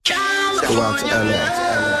go out to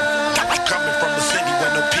LA. Coming from a city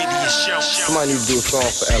where no pity is shown. Somebody need to do a song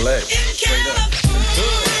for LA. Straight up.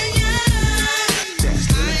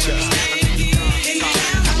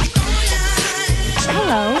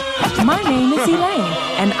 Hello, my name is Elaine,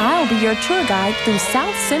 and I'll be your tour guide through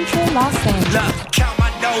South Central Los Angeles. Look, count my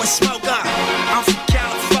dough and smoke up. I'm from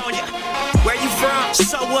California. Where you from?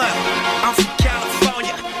 So what? I'm from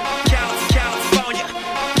California. California.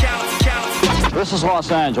 This is Los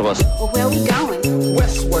Angeles. Well, where are we going?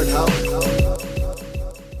 Westward Ho.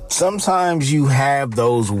 Sometimes you have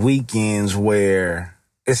those weekends where,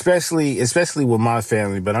 especially with my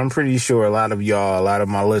family, but I'm pretty sure a lot of y'all, a lot of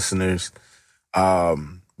my listeners,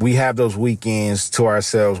 we have those weekends to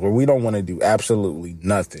ourselves where we don't want to do absolutely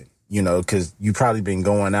nothing, because you probably been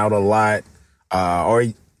going out a lot, or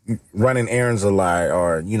running errands a lot,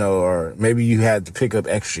 or maybe you had to pick up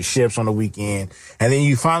extra shifts on the weekend. And then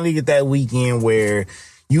you finally get that weekend where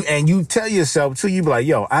you tell yourself too, you be like,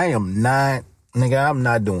 yo, I'm not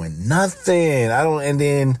doing nothing. And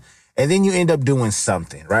then you end up doing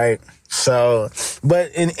something, right? So,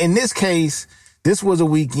 but in this case, this was a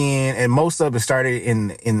weekend, and most of it started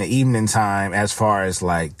in the evening time as far as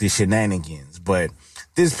like the shenanigans. But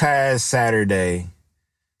this past Saturday,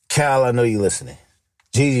 Cal, I know you listening.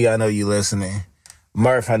 Gigi, I know you listening.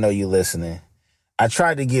 Murph, I know you listening. I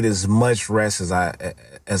tried to get as much rest as I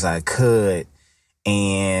could,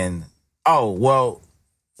 and we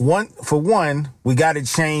got a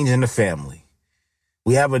change in the family.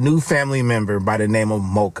 We have a new family member by the name of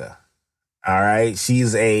Mocha. All right,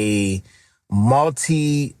 she's a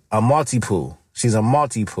multi-poo. She's a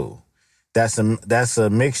multi-poo. That's a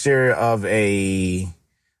mixture of a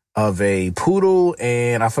poodle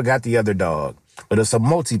and I forgot the other dog, but it's a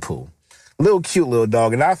multi-poo. Little cute little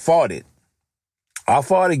dog, and I fought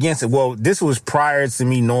against it. Well, this was prior to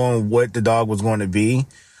me knowing what the dog was going to be,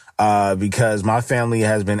 because my family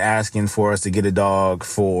has been asking for us to get a dog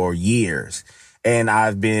for years, and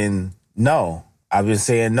I've been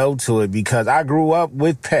saying no to it because I grew up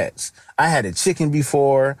with pets. I had a chicken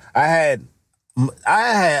before. I had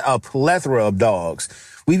a plethora of dogs.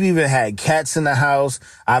 We've even had cats in the house.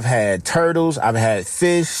 I've had turtles. I've had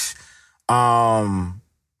fish. Hell,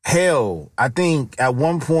 I think at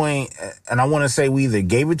one point, and I want to say we either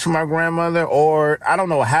gave it to my grandmother or I don't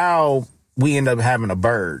know how we ended up having a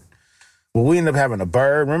bird. Well, we ended up having a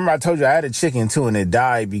bird. Remember I told you I had a chicken too and it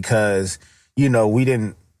died because, we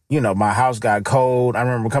didn't, my house got cold. I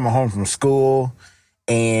remember coming home from school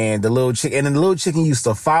and the little chicken used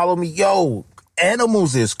to follow me. Yo,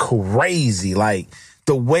 animals is crazy. Like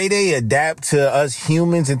the way they adapt to us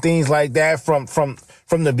humans and things like that from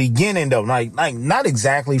the beginning though, like not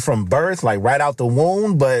exactly from birth, like right out the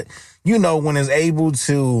womb, but when it's able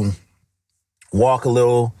to walk a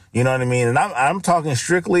little, you know what I mean? And I'm talking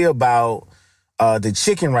strictly about the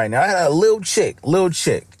chicken right now. I had a little chick.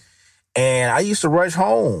 And I used to rush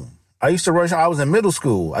home. I was in middle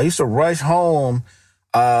school. I used to rush home,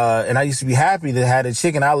 and I used to be happy to have a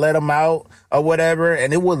chicken. I let him out or whatever,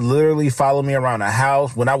 and it would literally follow me around the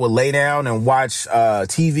house. When I would lay down and watch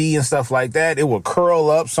TV and stuff like that, it would curl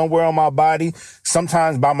up somewhere on my body,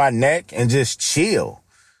 sometimes by my neck, and just chill.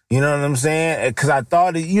 You know what I'm saying? Because I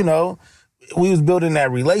thought, we was building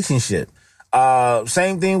that relationship.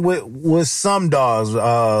 Same thing with some dogs.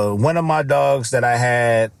 One of my dogs that I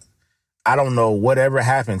had, I don't know whatever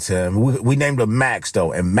happened to him. We named him Max,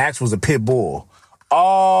 though, and Max was a pit bull.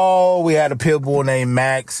 Oh, we had a pit bull named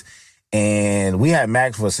Max, and we had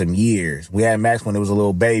Max for some years. We had Max when it was a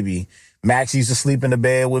little baby. Max used to sleep in the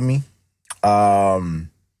bed with me.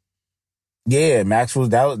 Max was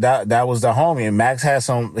that was the homie, and Max had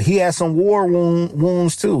some war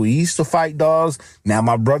wounds too. He used to fight dogs. Now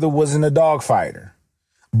my brother wasn't a dog fighter,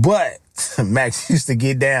 but Max used to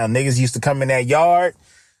get down. Niggas used to come in that yard.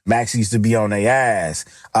 Max used to be on their ass.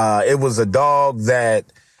 It was a dog that,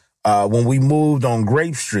 when we moved on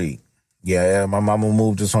Grape Street, my mama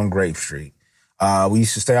moved us on Grape Street. We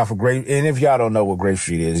used to stay off of Grape, and if y'all don't know what Grape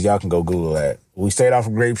Street is, y'all can go Google that. We stayed off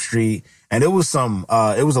of Grape Street, and it was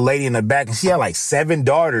a lady in the back, and she had like 7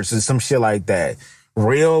 daughters and some shit like that.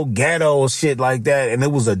 Real ghetto shit like that. And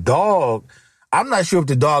it was a dog. I'm not sure if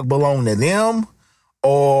the dog belonged to them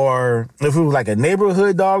or if it was like a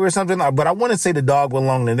neighborhood dog or something, but I want to say the dog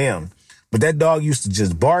belonged to them. But that dog used to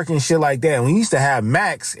just bark and shit like that. And we used to have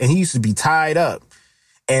Max, and he used to be tied up.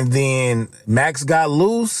 And then Max got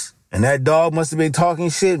loose, and that dog must have been talking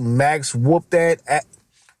shit. Max whooped that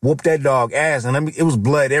dog ass, and it was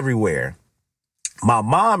blood everywhere. My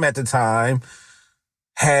mom at the time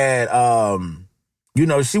had,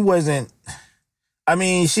 she wasn't. I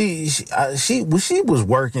mean, she was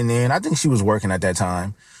working then. I think she was working at that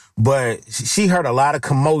time. But she heard a lot of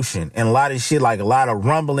commotion and a lot of shit, like a lot of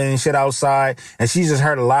rumbling and shit outside. And she just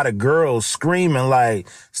heard a lot of girls screaming like,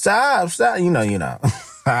 stop, stop. You know.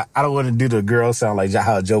 I don't want to do the girl sound like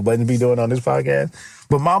how Joe Budden be doing on this podcast.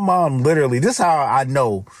 But my mom literally, this is how I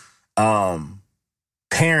know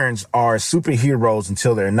parents are superheroes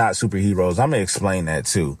until they're not superheroes. I'm going to explain that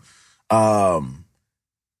too. And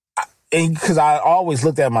because I always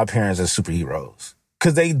looked at my parents as superheroes.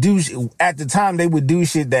 Because they do, at the time, they would do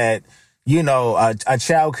shit that, a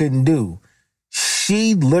child couldn't do.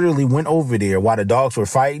 She literally went over there while the dogs were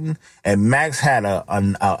fighting, and Max had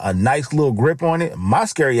a nice little grip on it. My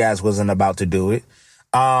scary ass wasn't about to do it.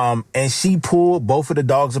 And she pulled both of the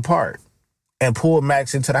dogs apart and pulled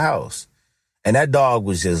Max into the house. And that dog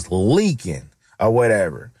was just leaking or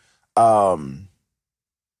whatever. So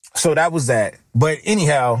that was that. But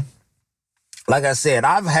anyhow, like I said,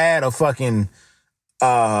 I've had a fucking...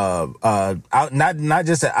 at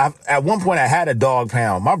one point I had a dog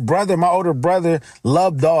pound. My older brother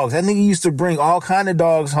loved dogs. That nigga used to bring all kind of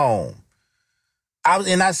dogs home.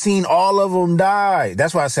 I seen all of them die.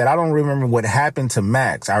 That's why I said I don't remember what happened to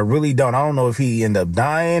Max. I really don't. I don't know if he ended up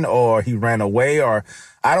dying or he ran away, or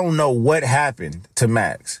I don't know what happened to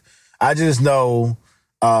Max. I just know,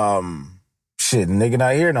 shit, nigga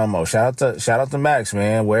not here no more. Shout out to Max,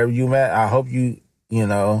 man. Wherever you at, I hope you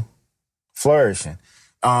flourishing.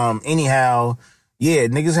 Anyhow, yeah,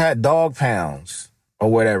 niggas had dog pounds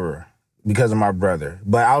or whatever because of my brother.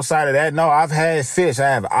 But outside of that, no, I've had fish. I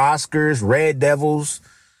have Oscars, red devils,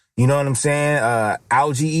 you know what I'm saying?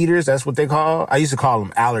 Algae eaters, that's what they call. I used to call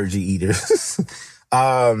them allergy eaters.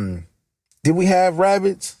 Did we have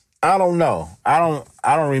rabbits? I don't know. I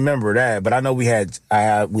don't remember that, but I know we had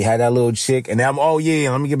that little chick, and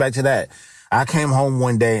let me get back to that. I came home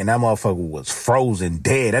one day and that motherfucker was frozen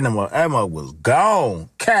dead. That motherfucker was gone.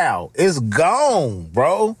 Cow, it's gone,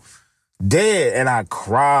 bro. Dead. And I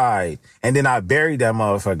cried. And then I buried that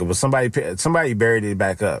motherfucker, but somebody buried it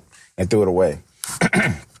back up and threw it away.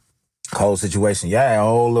 Cold situation. Yeah, a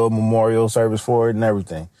whole little memorial service for it and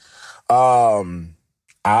everything. Countless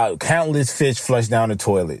fish flushed down the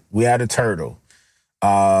toilet. We had a turtle.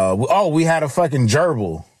 We had a fucking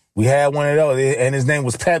gerbil. We had one of those, and his name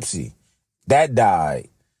was Pepsi. That died.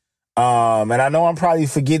 And I know I'm probably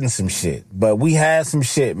forgetting some shit, but we had some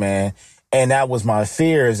shit, man. And that was my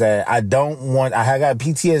fear, is that I got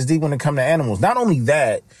PTSD when it comes to animals. Not only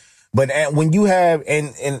that, but when you have,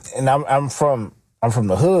 and I'm from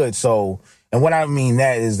the hood. So, and what I mean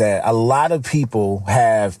that is that a lot of people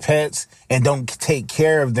have pets and don't take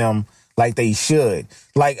care of them like they should.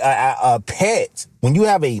 Like a pet, when you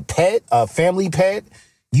have a pet, a family pet,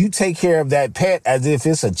 you take care of that pet as if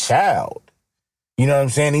it's a child. You know what I'm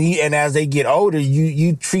saying? And as they get older,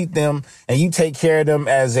 you treat them and you take care of them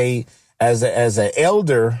as a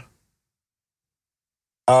elder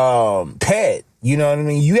pet. You know what I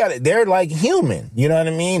mean? They're like human. You know what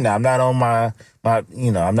I mean? Now, I'm not on my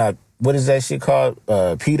I'm not, what is that shit called?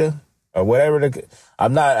 PETA or whatever.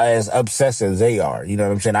 I'm not as obsessed as they are. You know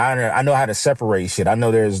what I'm saying? I know how to separate shit. I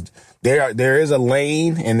know there is a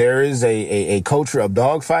lane and there is a culture of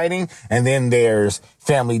dog fighting, and then there's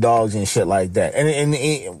family dogs and shit like that, and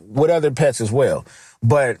with other pets as well.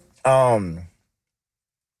 But yeah,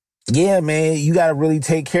 man, you got to really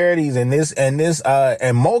take care of these. And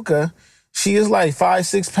Mocha, she is like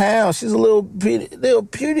 5-6 pounds. She's a little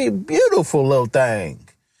pretty beautiful little thing.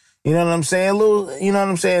 You know what I'm saying? You know what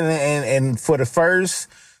I'm saying? And for the first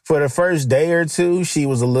day or two, she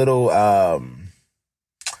was a little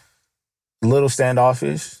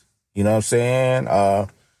standoffish. You know what I'm saying?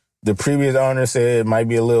 The previous owner said it might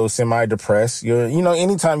be a little semi-depressed.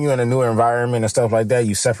 Anytime you're in a new environment and stuff like that,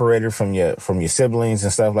 you separated from your siblings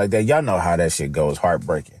and stuff like that. Y'all know how that shit goes,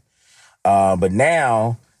 heartbreaking. But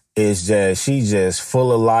now it's she's just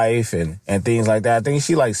full of life and things like that. I think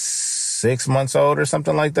she like 6 months old or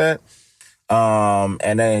something like that.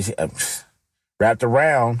 And then she, wrapped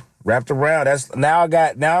around. Now I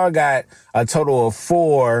got a total of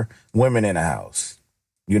 4 women in the house.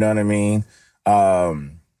 You know what I mean?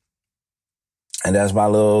 And that's my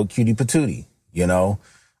little cutie patootie, you know?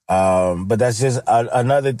 But that's just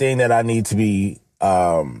another thing that I need to be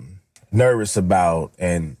nervous about,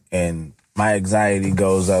 and my anxiety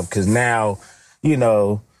goes up, because now,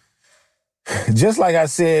 just like I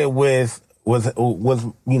said with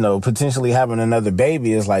potentially having another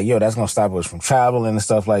baby, it's like, that's gonna stop us from traveling and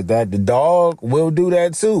stuff like that. The dog will do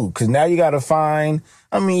that too, because now you gotta find.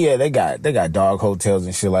 They got dog hotels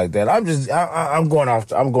and shit like that. I'm going off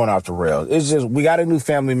the rails. It's just, we got a new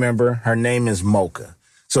family member. Her name is Mocha.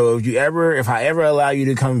 So if I ever allow you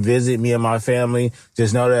to come visit me and my family,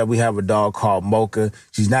 just know that we have a dog called Mocha.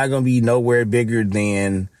 She's not going to be nowhere bigger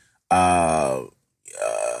than a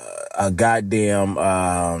goddamn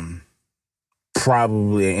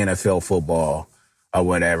probably an NFL football or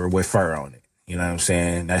whatever with fur on it. You know what I'm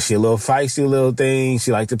saying? Now, she a little feisty little thing.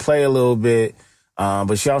 She like to play a little bit,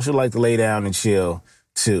 but she also like to lay down and chill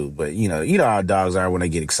too. But you know how dogs are when they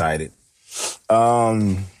get excited.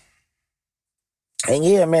 And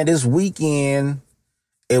yeah, man, this weekend,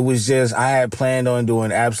 it was just, I had planned on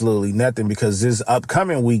doing absolutely nothing because this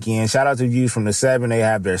upcoming weekend, shout out to Views from the 7, they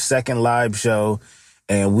have their second live show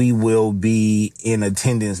and we will be in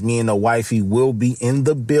attendance. Me and the wifey will be in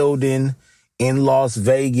the building in Las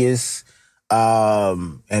Vegas.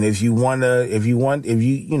 And if you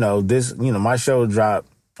my show dropped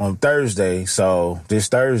on Thursday. So this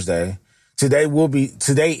Thursday,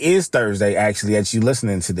 today is Thursday, actually, as you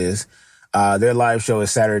listening to this. Their live show is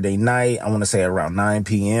Saturday night. I want to say around 9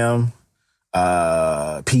 p.m.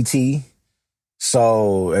 PT.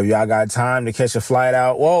 So if y'all got time to catch a flight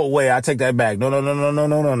out, whoa, wait, I take that back.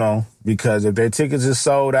 No. Because if their tickets are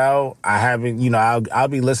sold out, I haven't, I'll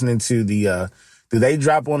be listening to they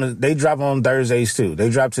drop on Thursdays too. They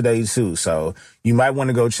drop today too. So you might want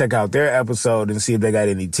to go check out their episode and see if they got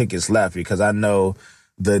any tickets left, because I know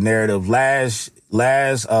the narrative last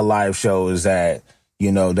live show is that,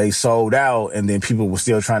 they sold out and then people were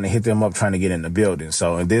still trying to hit them up, trying to get in the building.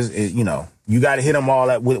 So and this is, you got to hit them all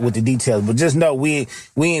up with the details. But just know we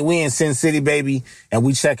in Sin City, baby, and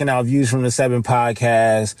we checking out Views from the 7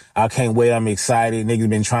 podcast. I can't wait. I'm excited. Niggas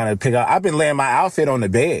been trying to pick out. I've been laying my outfit on the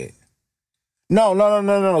bed.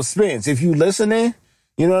 No, Spence. If you listening,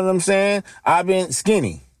 you know what I'm saying? I've been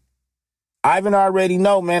skinny. Ivan already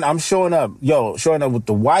know, man. I'm showing up with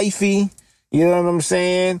the wifey. You know what I'm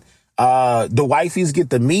saying? The wifeys get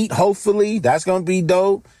the meat, hopefully. That's gonna be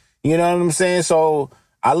dope. You know what I'm saying? So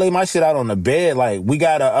I lay my shit out on the bed. Like we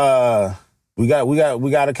got a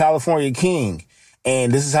California king.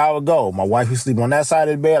 And this is how it go. My wife sleep on that side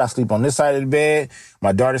of the bed. I sleep on this side of the bed.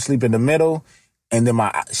 My daughter sleep in the middle. And then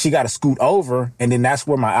she got to scoot over. And then that's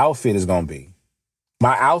where my outfit is going to be.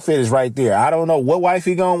 My outfit is right there. I don't know what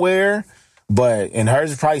wifey going to wear, and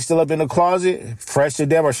hers is probably still up in the closet, fresh to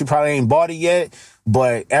death, or she probably ain't bought it yet.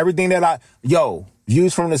 But everything that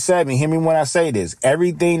Views from the 7, hear me when I say this.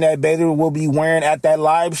 Everything that Bailey will be wearing at that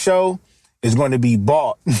live show is going to be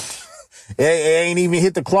bought. It ain't even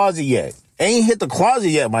hit the closet yet. Ain't hit the closet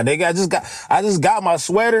yet, my nigga. I just got my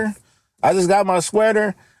sweater.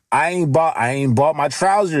 I ain't bought my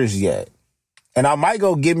trousers yet. And I might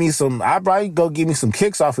go give me some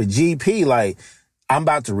kicks off of GP. Like, I'm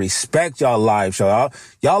about to respect y'all live show.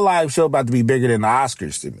 Y'all live show about to be bigger than the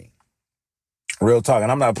Oscars to me. Real talk.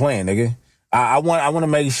 And I'm not playing, nigga. I want to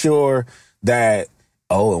make sure that,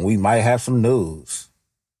 and we might have some news.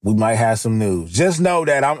 Just know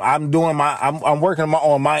that I'm working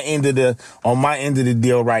on my end of the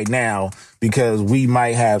deal right now, because we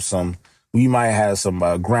might have some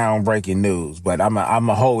groundbreaking news. But I'm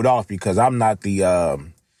a hold off because I'm not the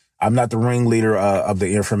ringleader of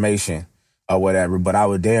the information or whatever. But I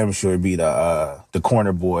would damn sure be the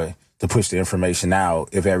corner boy to push the information out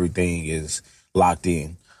if everything is locked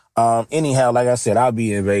in. Anyhow, like I said, I'll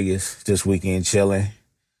be in Vegas this weekend chilling.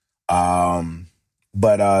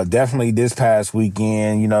 But definitely this past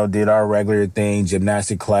weekend, did our regular thing,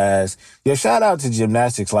 gymnastic class. Shout out to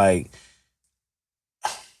gymnastics. Like,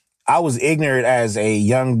 I was ignorant as a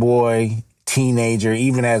young boy, teenager,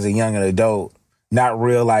 even as a young adult, not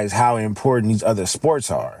realize how important these other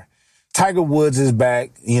sports are. Tiger Woods is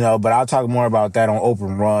back, but I'll talk more about that on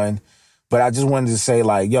Open Run. But I just wanted to say,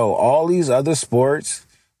 all these other sports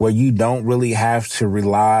where you don't really have to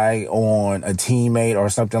rely on a teammate or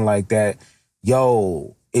something like that,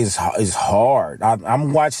 is hard.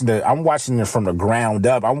 I'm watching it from the ground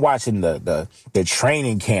up. I'm watching the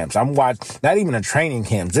training camps. I'm watching not even the training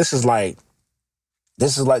camps. This is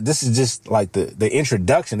just like the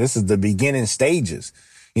introduction. This is the beginning stages.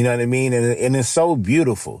 You know what I mean? And it's so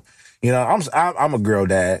beautiful. I'm a girl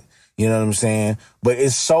dad. You know what I'm saying? But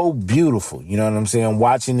it's so beautiful. You know what I'm saying?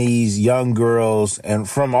 Watching these young girls, and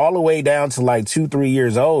from all the way down to 2-3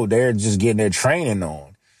 years old, they're just getting their training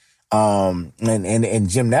on. And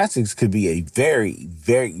gymnastics could be a very,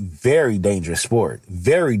 very, very dangerous sport.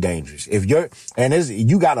 Very dangerous. You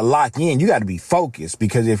got to lock in. You got to be focused,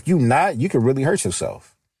 because if you not, you could really hurt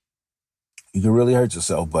yourself.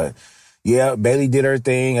 But yeah, Bailey did her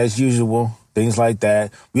thing as usual. Things like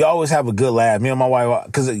that. We always have a good laugh. Me and my wife,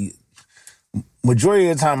 because majority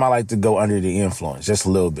of the time I like to go under the influence just a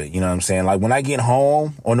little bit. You know what I'm saying? Like when I get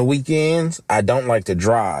home on the weekends, I don't like to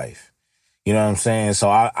drive. You know what I'm saying? So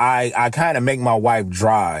I kind of make my wife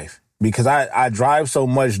drive because I drive so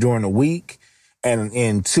much during the week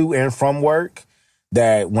and to and from work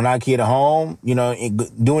that when I get home, you know,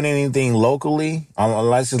 doing anything locally,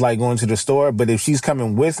 unless it's like going to the store, but if she's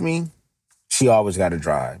coming with me, she always got to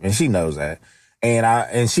drive, and she knows that.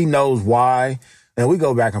 And she knows why. And we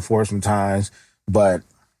go back and forth sometimes, but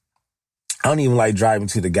I don't even like driving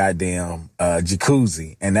to the goddamn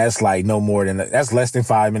jacuzzi. And that's like that's less than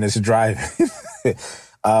 5 minutes of driving.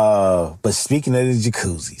 But speaking of the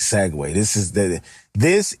jacuzzi, segue,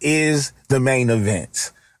 this is the main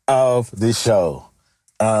event of the show.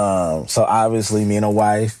 So obviously me and a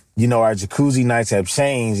wife, you know, our jacuzzi nights have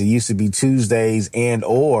changed. It used to be Tuesdays and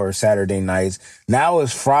or Saturday nights. Now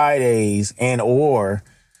it's Fridays and or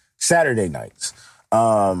Saturday nights.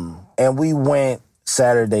 And we went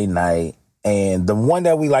Saturday night, and the one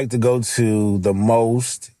that we like to go to the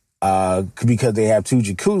most, because they have 2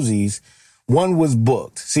 jacuzzis, one was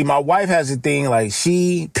booked. See, my wife has a thing, like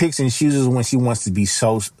she picks and chooses when she wants to be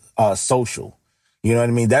social. You know what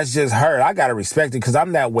I mean? That's just her. I got to respect it because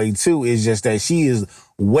I'm that way too. It's just that she is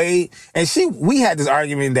we had this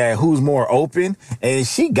argument that who's more open, and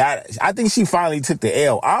I think she finally took the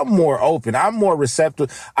L. I'm more open. I'm more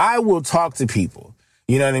receptive. I will talk to people.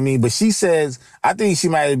 You know what I mean? But she says, I think she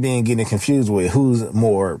might have been getting confused with who's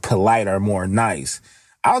more polite or more nice.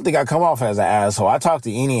 I don't think I come off as an asshole. I talk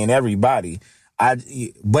to any and everybody.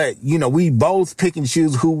 But, you know, we both pick and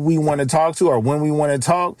choose who we want to talk to or when we want to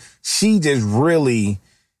talk. She just really,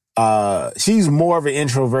 she's more of an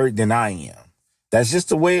introvert than I am. That's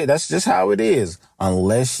just how it is.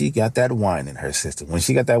 Unless she got that wine in her system. When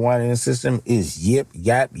she got that wine in her system, it's yip,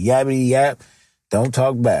 yap, yabbity, yap. Don't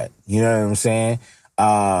talk back. You know what I'm saying?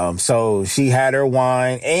 So she had her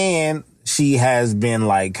wine, and she has been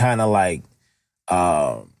like, kind of like,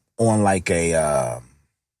 on like a,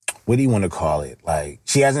 what do you want to call it? Like,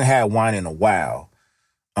 she hasn't had wine in a while.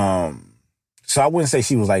 So I wouldn't say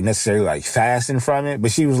she was like necessarily like fasting from it,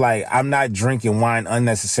 but she was like, I'm not drinking wine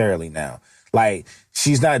unnecessarily now. Like,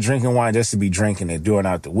 she's not drinking wine just to be drinking it during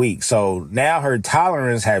out the week. So now her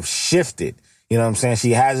tolerance have shifted. You know what I'm saying?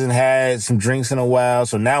 She hasn't had some drinks in a while.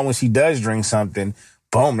 So now when she does drink something,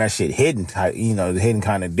 boom, that shit hitting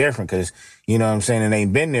kind of different because, you know what I'm saying, it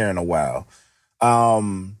ain't been there in a while.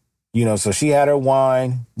 You know, so she had her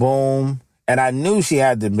wine, boom. And I knew she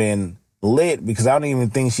had to been lit because I don't even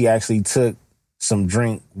think she actually took some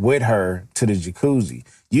drink with her to the jacuzzi.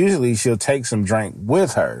 Usually she'll take some drink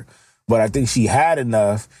with her, but I think she had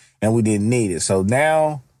enough and we didn't need it. So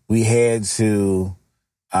now we head to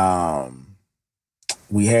the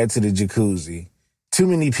jacuzzi. Too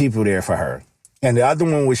many people there for her. And the other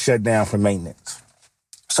one was shut down for maintenance.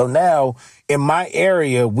 So now in my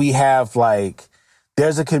area, we have like,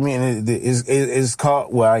 there's a community is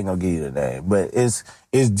called, well, I ain't gonna give you the name, but it's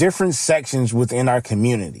different sections within our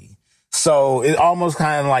community. So it's almost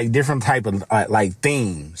kind of like different type of like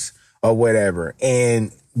themes or whatever.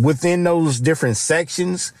 And within those different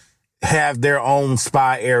sections have their own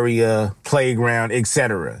spa area, playground,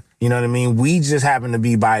 etc. You know what I mean? We just happen to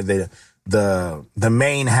be by the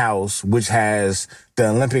main house, which has the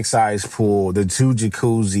Olympic size pool, the 2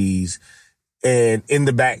 jacuzzis, and in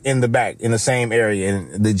the back, in the same area.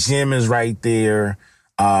 And the gym is right there.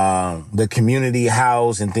 The community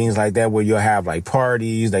house and things like that where you'll have like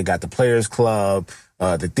parties. They got the players club,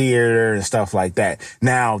 the theater and stuff like that.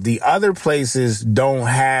 Now, the other places don't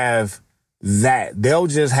have that. They'll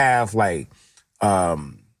just have like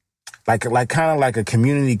kind of like a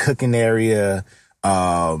community cooking area.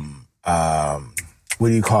 What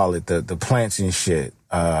do you call it? The plants and shit.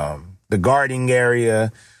 The gardening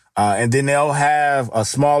area. And then they'll have a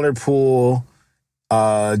smaller pool,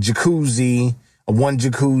 jacuzzi, one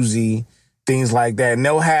jacuzzi, things like that. And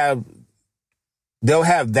they'll have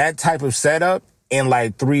that type of setup in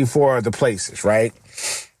like 3-4 other places, right?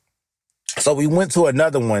 So we went to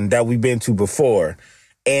another one that we've been to before.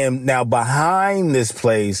 And now behind this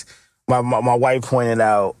place, my wife pointed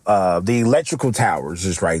out, the electrical towers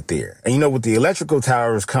is right there. And you know, with the electrical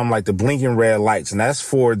towers come like the blinking red lights, and that's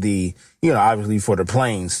for the, you know, obviously for the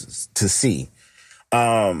planes to see.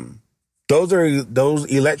 Those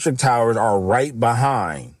electric towers are right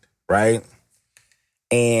behind, right?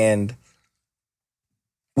 And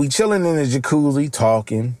we chilling in the jacuzzi,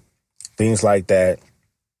 talking, things like that.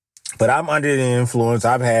 But I'm under the influence.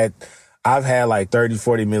 I've had like 30,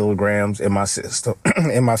 40 milligrams in my system.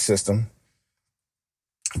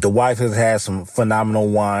 The wife has had some phenomenal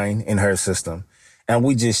wine in her system. And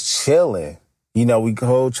we just chilling. You know, we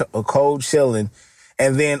cold chilling.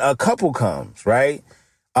 And then a couple comes, right?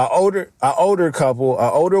 a older couple, a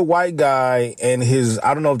older white guy and his,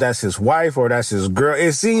 I don't know if that's his wife or that's his girl.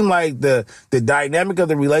 It seemed like the dynamic of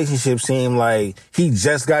the relationship seemed like he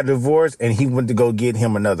just got divorced and he went to go get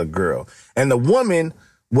him another girl. And the woman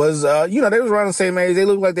was, they was around the same age. They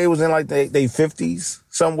looked like they was in like they 50s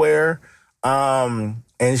somewhere.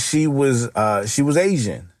 And she was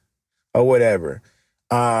Asian or whatever.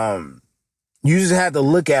 You just had to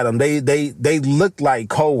look at them. They looked like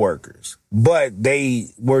coworkers, but they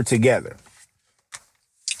were together.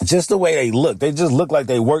 Just the way they looked. They just looked like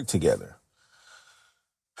they worked together.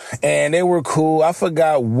 And they were cool. I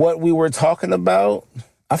forgot what we were talking about.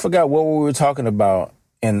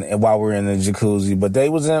 And while we were in the jacuzzi, but they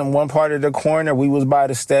was in one part of the corner. We was by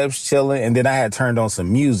the steps chilling, and then I had turned on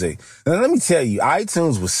some music. And let me tell you,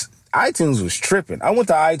 iTunes was tripping. I went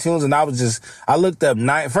to iTunes and I looked up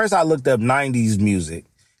 90s music.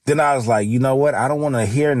 Then I was like, you know what? I don't want to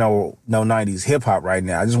hear no 90s hip hop right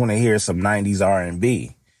now. I just want to hear some 90s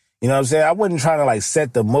R&B. You know what I'm saying? I wasn't trying to like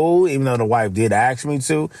set the mood, even though the wife did ask me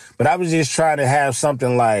to, but I was just trying to have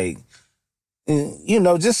something like,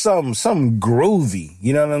 just some groovy,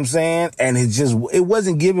 you know what I'm saying? And it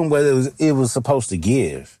wasn't giving what it was supposed to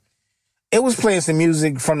give. It was playing some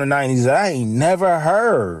music from the 90s that I ain't never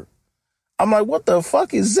heard. I'm like, what the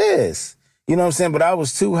fuck is this? You know what I'm saying? But I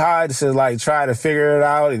was too high to like try to figure it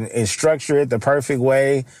out and structure it the perfect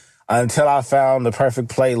way until I found the perfect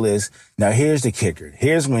playlist. Now here's the kicker.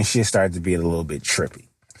 Here's when shit started to be a little bit trippy.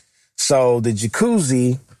 So the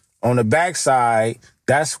jacuzzi on the backside,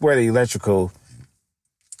 that's where the electrical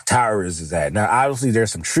tower is at. Now, obviously,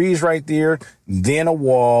 there's some trees right there, then a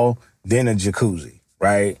wall, then a jacuzzi,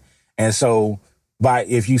 right? And so,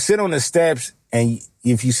 if you sit on the steps,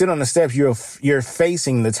 you're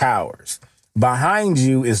facing the towers. Behind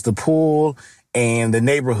you is the pool and the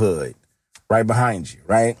neighborhood right behind you,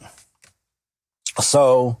 right?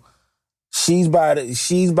 So she's by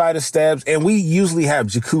the steps, and we usually have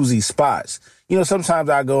jacuzzi spots. You know, sometimes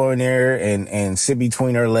I go in there and sit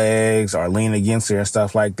between her legs or lean against her and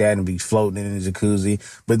stuff like that and be floating in the jacuzzi.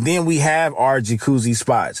 But then we have our jacuzzi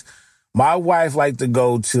spots. My wife liked to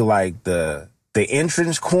go to like the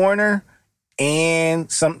entrance corner, and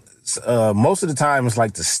most of the time it's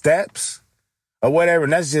like the steps or whatever.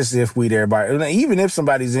 And that's just if we there by, even if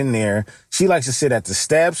somebody's in there, she likes to sit at the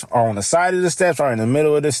steps or on the side of the steps or in the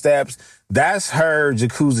middle of the steps. That's her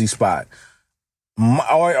jacuzzi spot.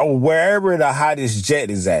 Or wherever the hottest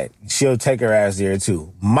jet is at, she'll take her ass there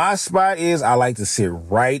too. My spot is I like to sit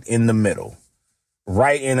right in the middle,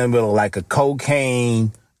 like a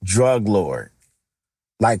cocaine drug lord,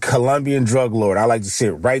 like Colombian drug lord. I like to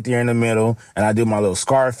sit right there in the middle, and I do my little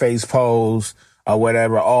Scarface pose or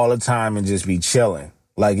whatever all the time and just be chilling.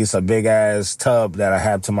 Like it's a big ass tub that I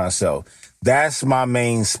have to myself. That's my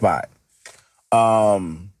main spot.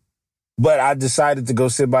 But I decided to go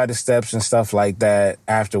sit by the steps and stuff like that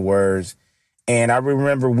afterwards. And I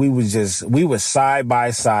remember we were side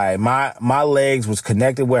by side. My legs was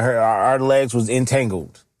connected with her. Our legs was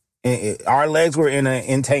entangled. Our legs were in an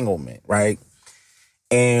entanglement, right?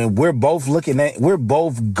 And we're both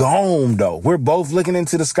gone though. We're both looking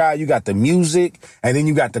into the sky. You got the music, and then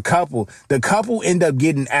you got the couple. The couple end up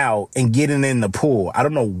getting out and getting in the pool. I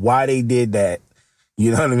don't know why they did that.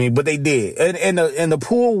 You know what I mean? But they did. And the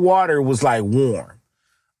pool water was like warm.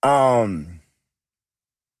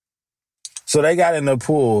 So they got in the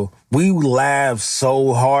pool. We laughed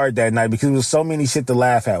so hard that night because there was so many shit to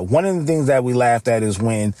laugh at. One of the things that we laughed at is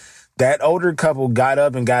when that older couple got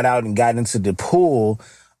up and got out and got into the pool.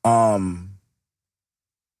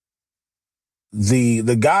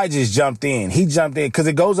 The guy just jumped in. He jumped in because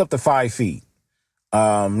it goes up to 5 feet.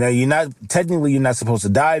 Now you're not supposed to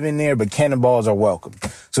dive in there, but cannonballs are welcome.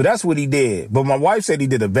 So that's what he did. But my wife said he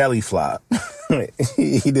did a belly flop.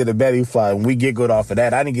 He did a belly flop, and we giggled off of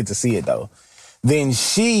that. I didn't get to see it though. Then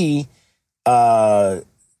she,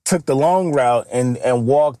 took the long route and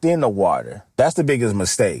walked in the water. That's the biggest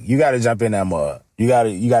mistake. You got to jump in that mud. You got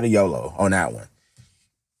to YOLO on that one.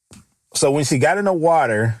 So when she got in the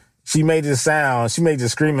water, she made this sound. She made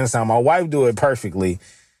this screaming sound. My wife do it perfectly.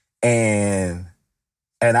 And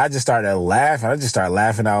I just started laughing. I just started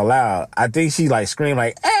laughing out loud. I think she like screamed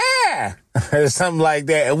like, ah, or something like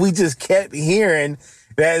that. And we just kept hearing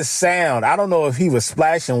that sound. I don't know if he was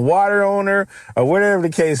splashing water on her or whatever the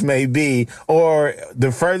case may be, or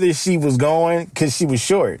the further she was going, because she was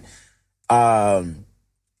short.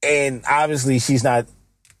 And obviously she's not,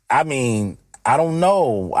 I don't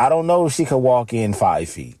know. I don't know if she could walk in 5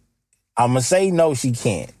 feet. I'm going to say no, she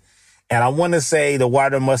can't. And I want to say the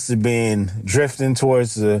water must have been drifting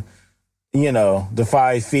towards the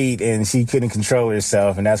 5 feet, and she couldn't control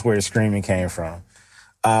herself, and that's where the screaming came from.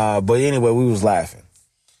 But anyway, we was laughing.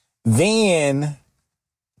 Then,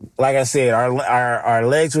 like I said, our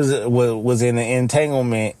legs was in an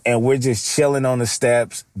entanglement, and we're just chilling on the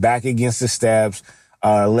steps, back against the steps,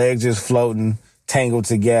 our legs just floating, tangled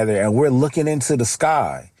together, and we're looking into the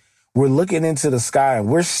sky. We're looking into the sky, and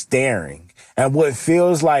we're staring. And what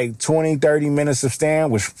feels like 20, 30 minutes of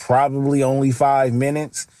staring was probably only 5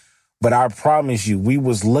 minutes. But I promise you, we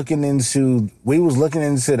was looking into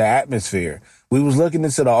the atmosphere. We was looking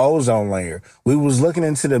into the ozone layer. We was looking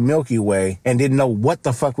into the Milky Way and didn't know what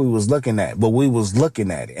the fuck we was looking at, but we was looking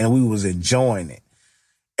at it and we was enjoying it.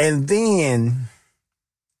 And then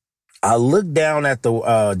I looked down at the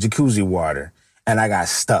jacuzzi water and I got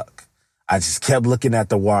stuck. I just kept looking at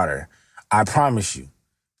the water. I promise you,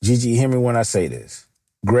 Gigi, hear me when I say this.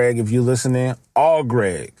 Greg, if you listening, all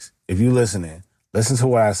Gregs, if you listening, listen to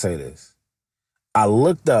what I say this. I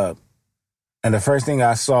looked up, and the first thing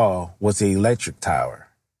I saw was the electric tower.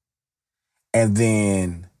 And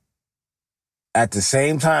then at the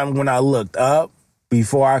same time when I looked up,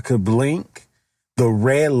 before I could blink, the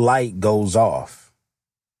red light goes off.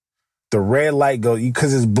 The red light goes,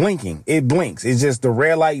 because it's blinking. It blinks. It's just the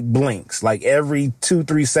red light blinks. Like every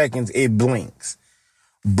 2-3 seconds, it blinks.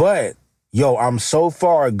 But, yo, I'm so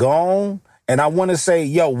far gone. And I want to say,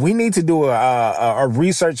 yo, we need to do a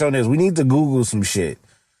research on this. We need to Google some shit.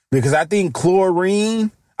 Because I think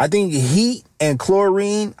heat and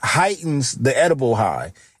chlorine heightens the edible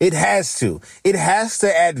high. It has to. It has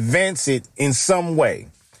to advance it in some way.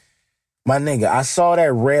 My nigga, I saw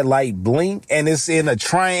that red light blink, and it's in a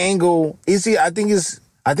triangle. I think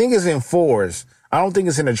it's in fours. I don't think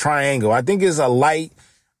it's in a triangle. I think it's a light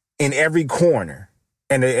in every corner.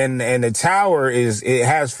 And the tower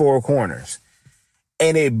has 4 corners.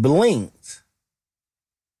 And it blinked.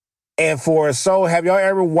 And have y'all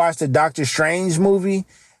ever watched the Doctor Strange movie?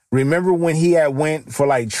 Remember when he had went for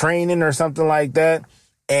like training or something like that,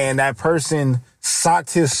 and that person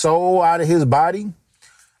sucked his soul out of his body?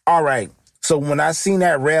 All right. So when I seen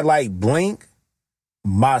that red light blink,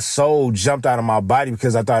 my soul jumped out of my body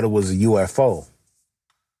because I thought it was a UFO.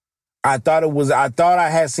 I thought I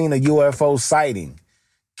had seen a UFO sighting.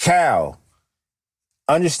 Cal,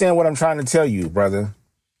 understand what I'm trying to tell you, brother.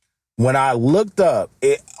 When I looked up,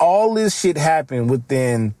 all this shit happened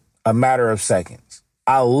within a matter of seconds.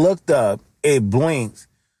 I looked up, it blinked,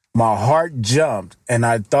 my heart jumped, and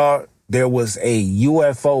I thought there was a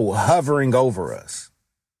UFO hovering over us.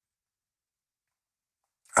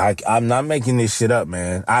 I'm not making this shit up,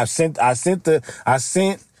 man. I sent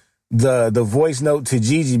the voice note to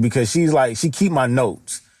Gigi because she keep my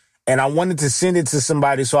notes. And I wanted to send it to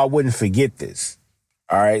somebody so I wouldn't forget this.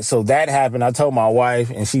 All right, so that happened. I told my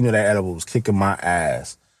wife, and she knew that edible was kicking my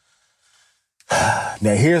ass.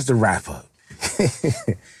 Now, here's the wrap up.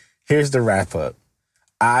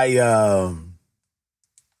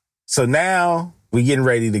 So now we're getting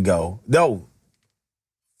ready to go. No,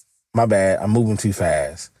 my bad. I'm moving too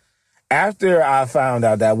fast. After I found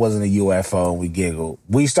out that wasn't a UFO and we giggled,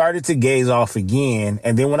 we started to gaze off again.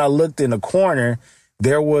 And then when I looked in the corner,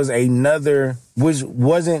 there was another, which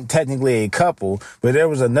wasn't technically a couple, but there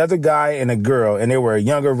was another guy and a girl, and they were a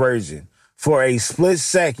younger version. For a split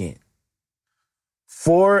second,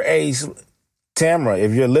 Tamara,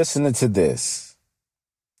 if you're listening to this,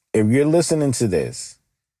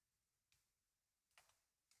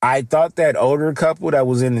 I thought that older couple that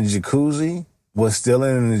was in the jacuzzi was still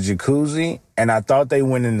in the jacuzzi, and I thought they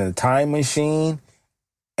went in the time machine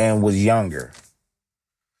and was younger.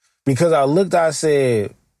 Because I looked, I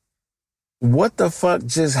said, what the fuck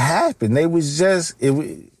just happened? You was just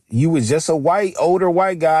a older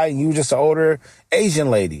white guy, and you were just an older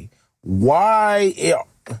Asian lady. Why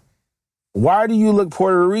do you look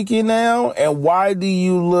Puerto Rican now? And why do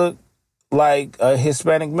you look like a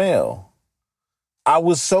Hispanic male? I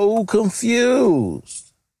was so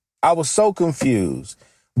confused.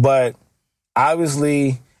 But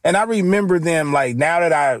obviously, and I remember them, like, now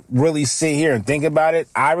that I really sit here and think about it,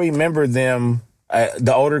 I remember them,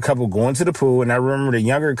 the older couple going to the pool, and I remember the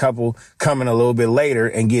younger couple coming a little bit later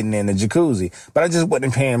and getting in the jacuzzi. But I just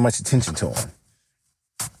wasn't paying much attention to them.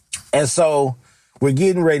 And so we're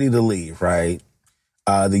getting ready to leave, right?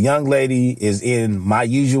 The young lady is in my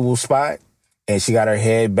usual spot, and she got her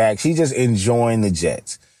head back. She's just enjoying the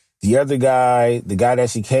jets. The other guy, the guy that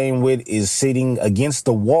she came with, is sitting against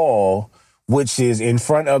the wall, which is in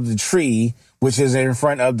front of the tree, which is in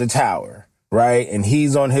front of the tower, right? And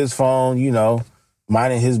he's on his phone,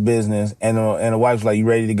 minding his business. And the wife's like, "You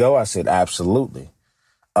ready to go?" I said, "Absolutely."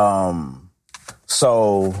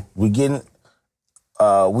 So we getting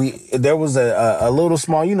there was a little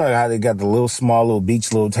small, you know how they got the little small little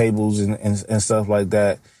beach little tables and stuff like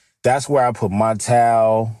that. That's where I put my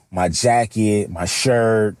towel, my jacket, my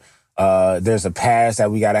shirt. There's a pass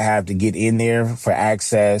that we gotta have to get in there for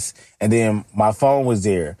access. And then my phone was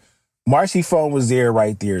there. Marcy's phone was there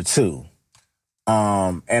right there too.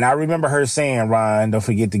 And I remember her saying, Ryan, don't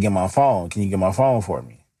forget to get my phone. Can you get my phone for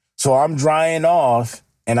me? So I'm drying off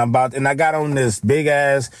and I got on this big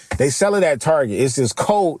ass, they sell it at Target. It's this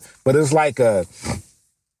coat, but it's like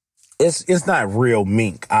it's not real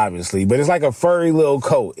mink, obviously, but it's like a furry little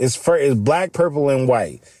coat. It's black, purple, and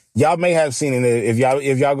white. Y'all may have seen it. If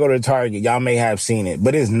y'all go to Target, y'all may have seen it,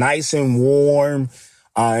 but it's nice and warm.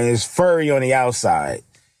 And it's furry on the outside.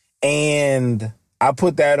 And I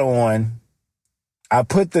put that on. I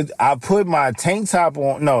put my tank top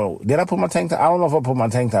on. No, did I put my tank top? I don't know if I put my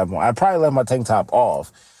tank top on. I probably left my tank top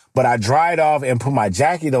off, but I dried off and put my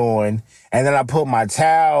jacket on, and then I put my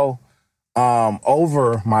towel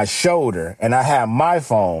over my shoulder, and I had my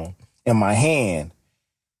phone in my hand.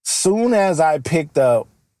 Soon as I picked up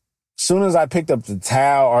the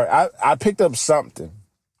towel, or I picked up something,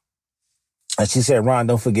 and she said, Ron,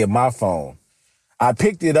 don't forget my phone. I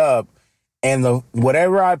picked it up, and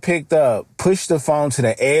whatever I picked up pushed the phone to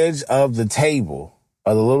the edge of the table,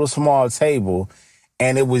 of the little small table,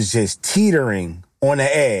 and it was just teetering on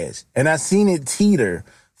the edge. And I seen it teeter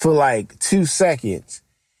for like 2 seconds,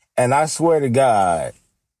 and I swear to God,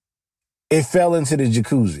 it fell into the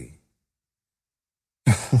jacuzzi.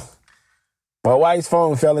 My wife's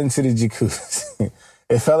phone fell into the jacuzzi.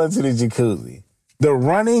 It fell into the jacuzzi. The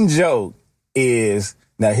running joke is,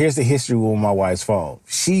 now here's the history with my wife's phone.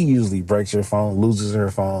 She usually breaks her phone, loses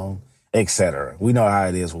her phone, etc. We know how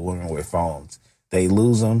it is with women with phones. They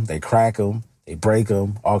lose them, they crack them, they break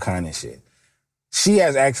them, all kind of shit. She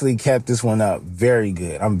has actually kept this one up very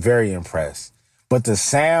good. I'm very impressed. But the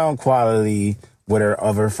sound quality with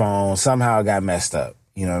her phone somehow got messed up.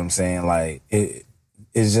 You know what I'm saying? Like, it's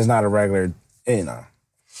just not a regular, you know.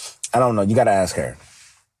 I don't know. You got to ask her.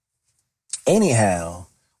 Anyhow,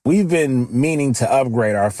 we've been meaning to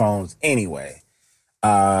upgrade our phones anyway.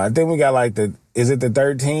 I think we got like is it the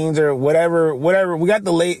 13s or whatever? We got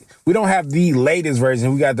we don't have the latest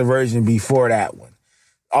version. We got the version before that one.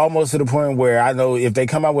 Almost to the point where I know if they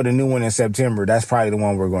come out with a new one in September, that's probably the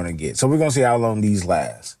one we're going to get. So we're going to see how long these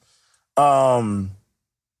last. That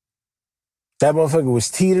motherfucker was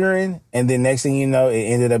teetering, and then next thing you know, it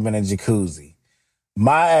ended up in a jacuzzi.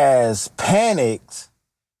 My ass panicked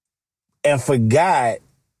and forgot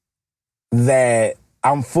that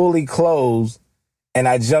I'm fully clothed, and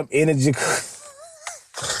I jumped in the jacuzzi.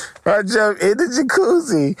 I jumped in the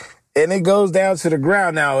jacuzzi, and it goes down to the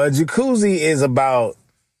ground. Now, a jacuzzi is about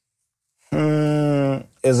 3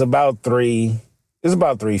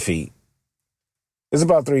 feet. It's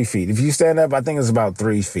about 3 feet. If you stand up, I think it's about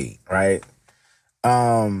 3 feet, right?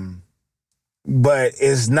 But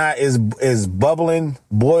it's bubbling,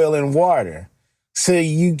 boiling water. So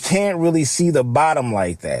you can't really see the bottom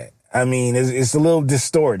like that. I mean, it's a little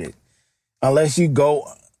distorted. Unless you go,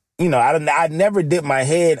 you know, I never dip my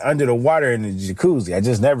head under the water in the jacuzzi. I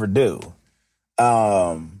just never do.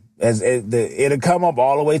 It'll come up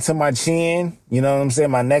all the way to my chin, you know what I'm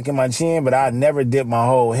saying, my neck and my chin, but I never dip my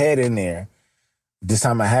whole head in there. This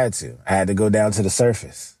time I had to. I had to go down to the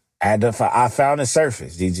surface. I found the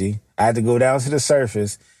surface, GG. I had to go down to the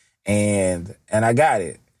surface, and I got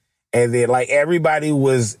it. And then like everybody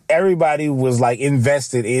was like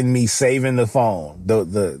invested in me saving the phone.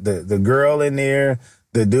 The girl in there,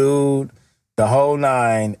 the dude, the whole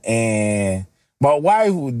nine. And my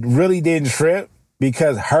wife really didn't trip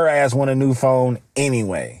because her ass want a new phone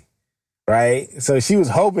anyway. Right? So she was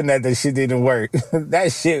hoping that the shit didn't work.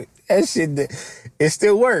 That shit, it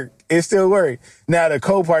still worked. It still worked. Now the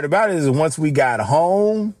cool part about it is once we got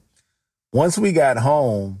home,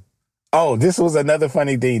 oh, this was another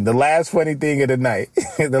funny thing. The last funny thing of the night.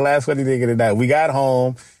 We got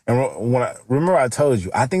home, and remember I told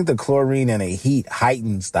you, I think the chlorine and the heat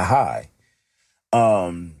heightens the high.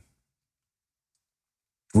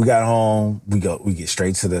 We got home, we get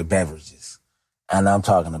straight to the beverages. And I'm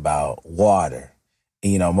talking about water.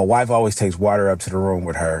 You know, my wife always takes water up to the room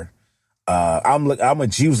with her. I'm a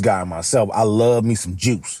juice guy myself. I love me some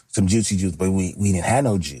juice, some juicy juice, but we didn't have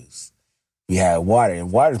no juice. We had water,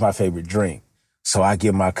 and water is my favorite drink. So I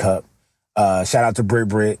get my cup. Shout out to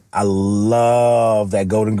Brit. I love that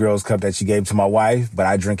Golden Girls cup that she gave to my wife, but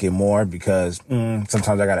I drink it more because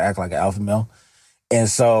sometimes I got to act like an alpha male. And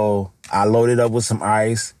so I load it up with some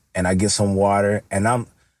ice, and I get some water, and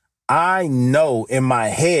I know in my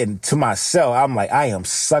head to myself, I'm like, I am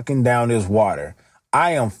sucking down this water.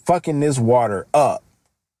 I am fucking this water up.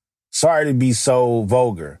 Sorry to be so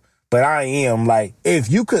vulgar, but I am. Like, if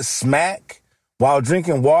you could smack while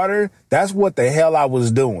drinking water, that's what the hell I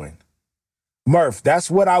was doing. Murph, that's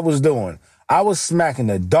what I was doing. I was smacking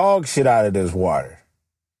the dog shit out of this water.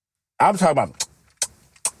 I'm talking about,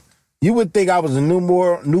 you would think I was a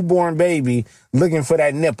newborn baby looking for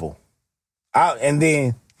that nipple. And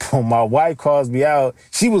then when my wife calls me out,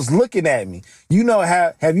 she was looking at me. You know,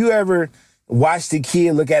 have you ever watched a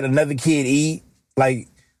kid look at another kid eat? Like,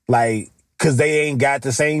 cause they ain't got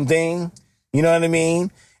the same thing. You know what I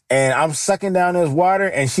mean? And I'm sucking down this water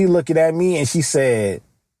and she looking at me and she said,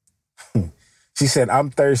 I'm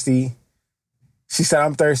thirsty. She said,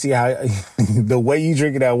 I'm thirsty. How the way you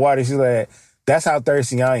drinking that water, she's like, that's how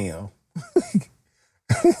thirsty I am.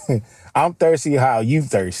 I'm thirsty how you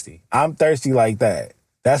thirsty. I'm thirsty like that.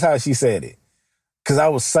 That's how she said it. Cause I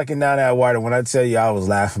was sucking down that water. When I tell you I was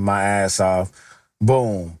laughing my ass off.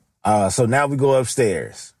 Boom. So now we go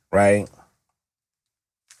upstairs, right?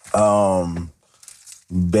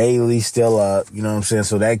 Bailey's still up, you know what I'm saying?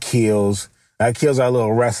 So that kills our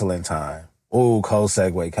little wrestling time. Ooh, cold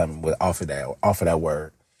segue coming off of that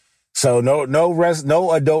word. So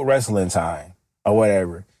no adult wrestling time or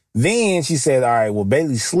whatever. Then she said, all right, well,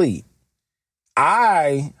 Bailey sleep. When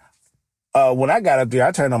I got up there,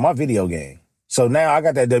 I turned on my video game. So now I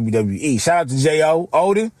got that WWE. Shout out to J.O.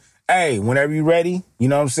 Odin. Hey, whenever you ready, you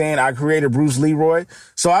know what I'm saying? I created Bruce Leroy.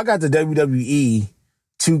 So I got the WWE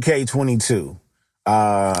 2K22.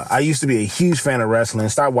 I used to be a huge fan of wrestling.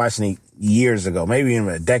 Started watching it years ago, maybe even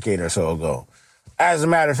a decade or so ago. As a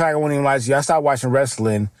matter of fact, I wouldn't even lie to you. I started watching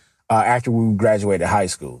wrestling after we graduated high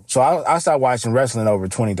school. So I started watching wrestling over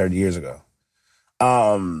 20, 30 years ago.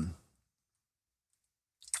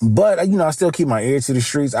 But, you know, I still keep my ear to the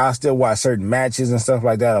streets. I still watch certain matches and stuff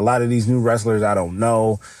like that. A lot of these new wrestlers I don't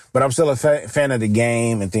know, but I'm still a fan of the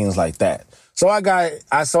game and things like that. So I got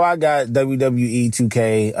WWE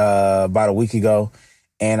 2K about a week ago,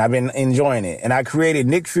 and I've been enjoying it. And I created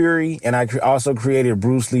Nick Fury, and I also created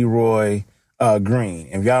Bruce Leroy Green.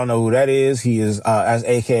 If y'all don't know who that is, he is as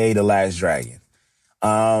AKA the Last Dragon.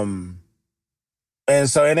 And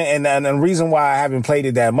so, and the reason why I haven't played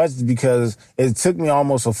it that much is because it took me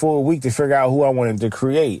almost a full week to figure out who I wanted to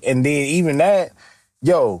create. And then even that,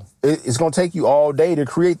 it's going to take you all day to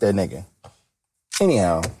create that nigga.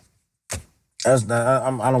 Anyhow, I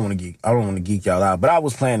don't want to geek y'all out, but I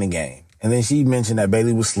was playing the game. And then she mentioned that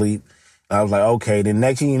Bailey was asleep. And I was like, okay. Then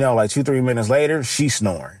next thing you know, like 2-3 minutes later, she's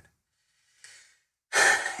snoring.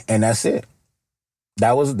 And that's it.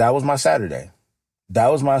 That was my Saturday. That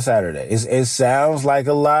was my Saturday. It sounds like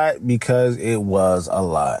a lot because it was a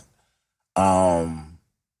lot.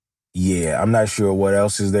 Yeah, I'm not sure what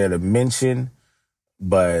else is there to mention,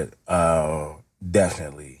 but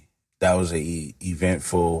definitely that was a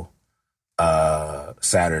eventful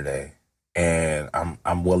Saturday, and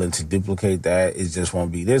I'm willing to duplicate that. It just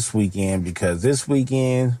won't be this weekend because this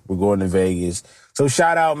weekend we're going to Vegas. So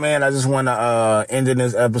shout out, man. I just want to end in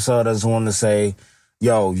this episode. I just want to say,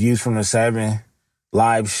 Views from the 7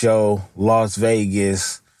 live show, Las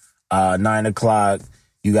Vegas, 9 o'clock.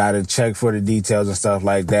 You got to check for the details and stuff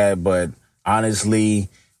like that. But honestly,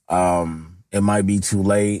 it might be too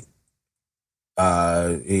late.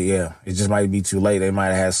 It just might be too late. They might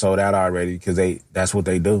have had sold out already because that's what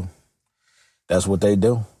they do. That's what they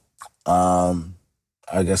do.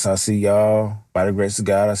 I guess I'll see y'all, by the grace of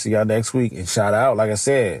God, I'll see y'all next week. And shout out, like I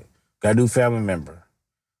said, got a new family member.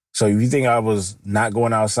 So if you think I was not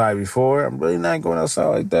going outside before, I'm really not going outside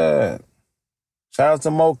like that. Shout out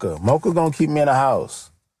to Mocha. Mocha gonna keep me in the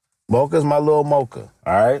house. Mocha's my little Mocha,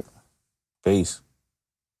 all right? Peace.